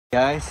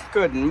Guys,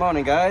 good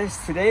morning guys.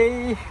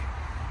 Today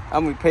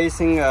I'm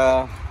replacing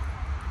a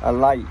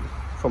light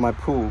for my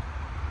pool.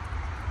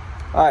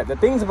 Alright, the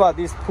things about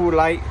this pool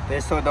light,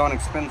 they're so darn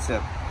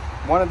expensive.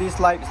 One of these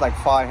lights is like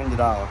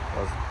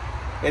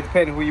 $500. It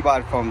depends who you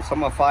buy it from.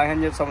 Some are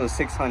 500, some are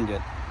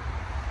 600.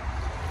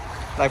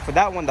 Like for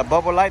that one, the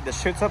bubble light that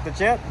shoots up the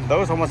jet,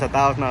 those are almost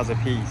 $1,000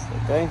 a piece.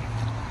 Okay,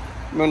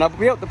 when I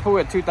built the pool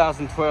in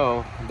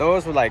 2012,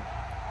 those were like,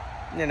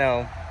 you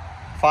know,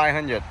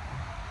 500.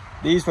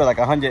 These were like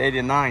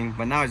 189,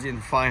 but now it's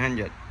in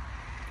 500. All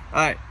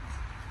right,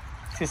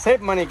 to save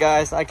money,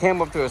 guys, I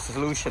came up to a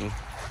solution.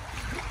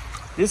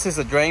 This is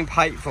a drain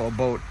pipe for a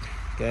boat,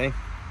 okay?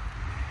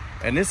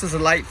 And this is a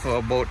light for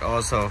a boat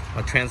also,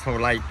 a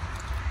transom light.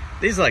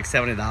 These are like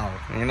 $70,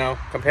 you know,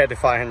 compared to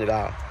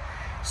 $500.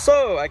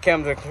 So I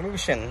came to a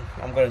conclusion.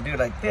 I'm gonna do it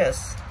like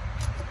this.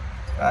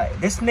 All right,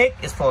 this nick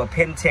is for a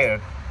pin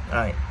tear. All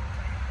right,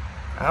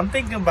 I'm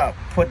thinking about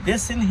put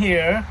this in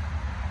here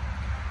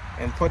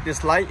and put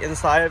this light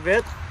inside of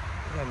it.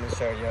 Let me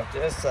show you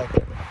just a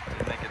second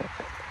to make it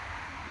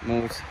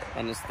more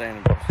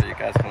understandable so you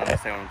guys can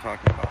understand what I'm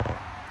talking about.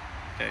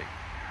 Okay.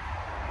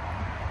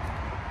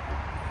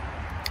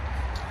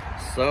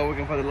 So we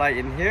can put the light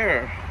in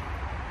here.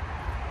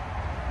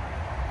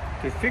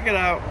 To figure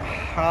out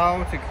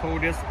how to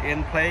hold this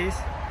in place,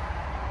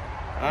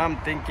 I'm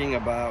thinking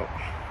about,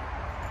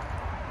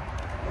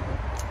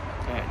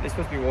 alright, this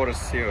must be water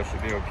sealed,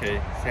 should be okay.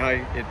 See how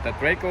the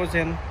thread goes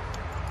in,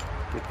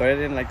 you thread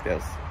it in like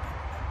this.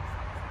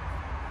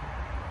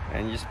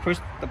 And you just push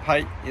the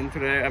pipe into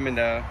there, I mean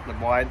the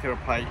wire into the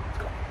pipe.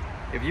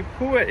 If you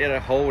pull it, it'll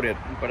hold it.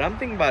 But I'm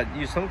thinking about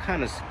use some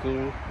kind of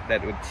screw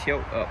that would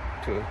tilt up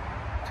to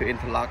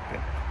interlock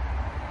it.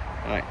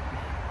 Alright,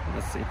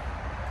 let's see.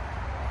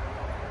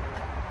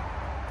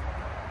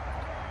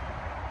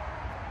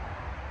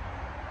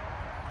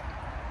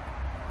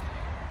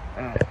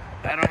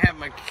 I don't have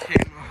my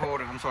camera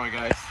holder. I'm sorry,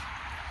 guys.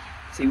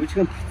 See, we're just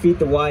gonna feed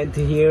the wire into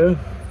here.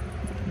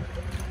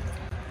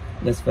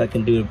 That's what I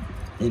can do,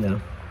 you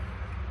know.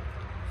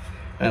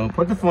 I'm gonna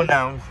put the phone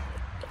down.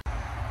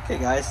 Okay,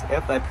 guys.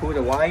 After I pull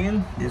the wire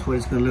in, this is what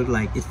it's gonna look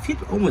like. It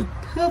fits almost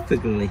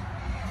perfectly.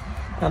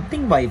 I'm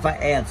thinking about if I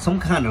add some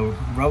kind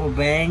of rubber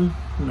band,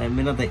 like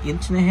another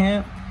inch and a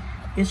half,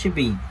 it should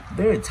be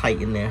very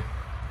tight in there.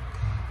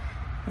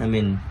 I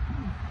mean,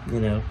 you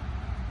know.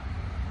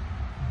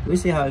 We'll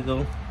see how it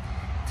goes.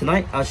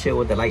 Tonight, I'll show you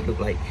what the light look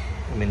like.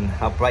 I mean,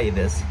 how bright it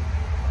is.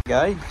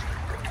 Guys,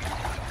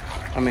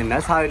 I mean,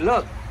 that's how it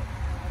look.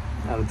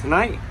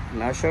 Tonight,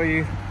 and I'll show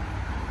you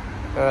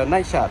a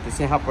night shot to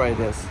see how bright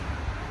it is.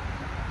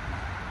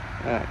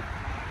 All right.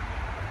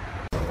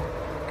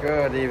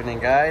 Good evening,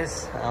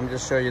 guys. I'm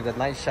just showing you the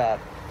night shot.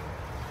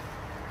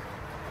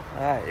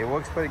 All right, it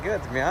works pretty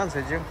good, to be honest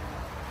with you.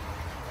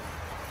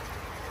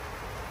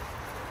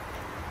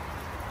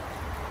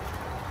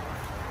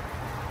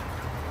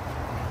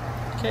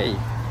 Okay,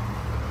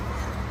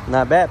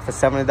 not bad for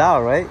 $70,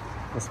 right?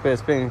 Instead of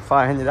spending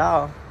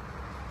 $500.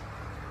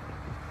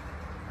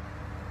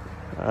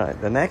 All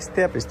right, the next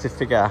step is to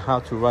figure out how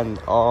to run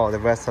all the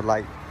rest of the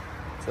light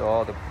to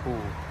all the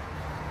pool,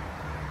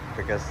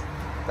 because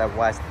that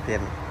wire's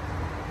thin.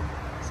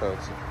 So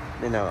it's,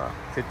 you know,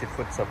 50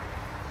 foot of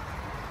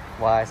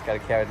wire's got to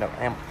carry enough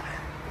amp.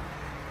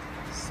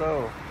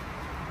 So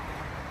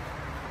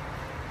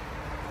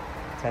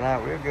turn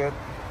out real good.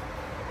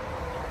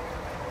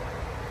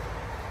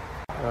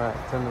 Alright,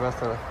 turn the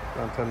rest of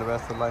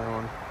the light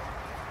on.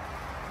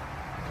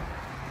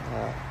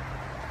 Alright.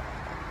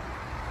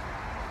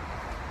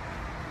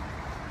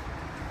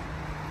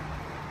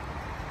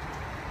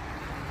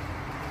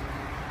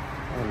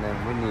 And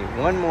then we need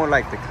one more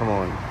light to come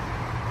on.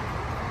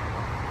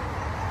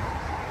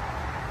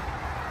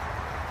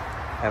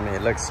 I mean,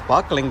 it looks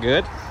sparkling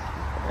good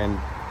and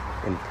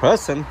in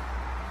person.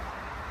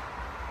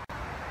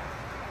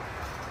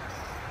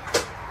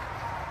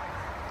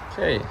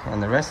 Okay,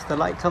 and the rest of the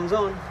light comes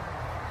on.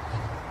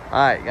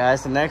 All right,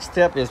 guys, the next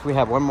step is we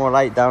have one more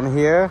light down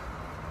here.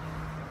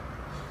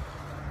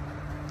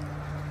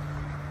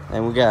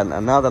 And we got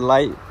another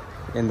light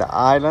in the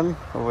island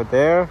over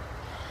there.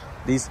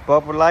 These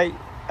bubble light,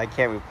 I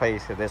can't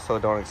replace it. They're so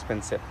darn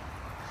expensive.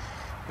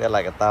 They're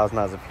like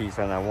 $1,000 a piece.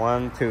 And now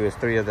 1, 2, is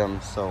 3 of them.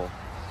 So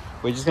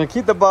we're just gonna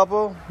keep the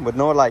bubble with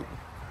no light.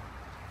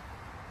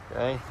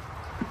 Okay.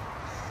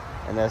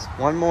 And there's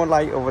one more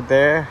light over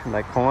there in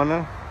that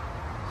corner.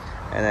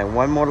 And then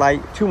one more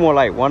light, 2 more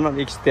light, one on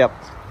each step.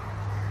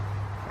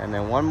 And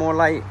then one more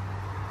light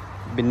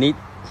beneath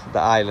the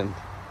island.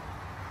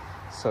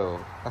 So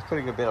that's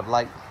pretty good bit of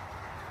light.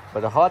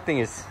 But the hard thing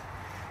is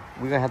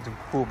we're gonna have to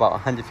pull about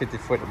 150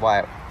 foot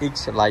wire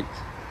each light.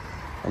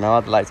 And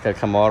all the lights gotta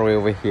come all the way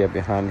over here,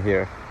 behind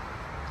here.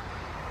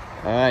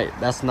 All right,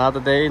 that's another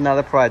day,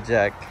 another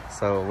project.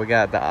 So we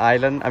got the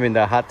island, I mean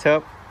the hot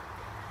tub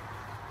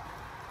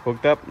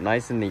hooked up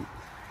nice and neat.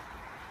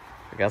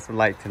 We got some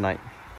light tonight.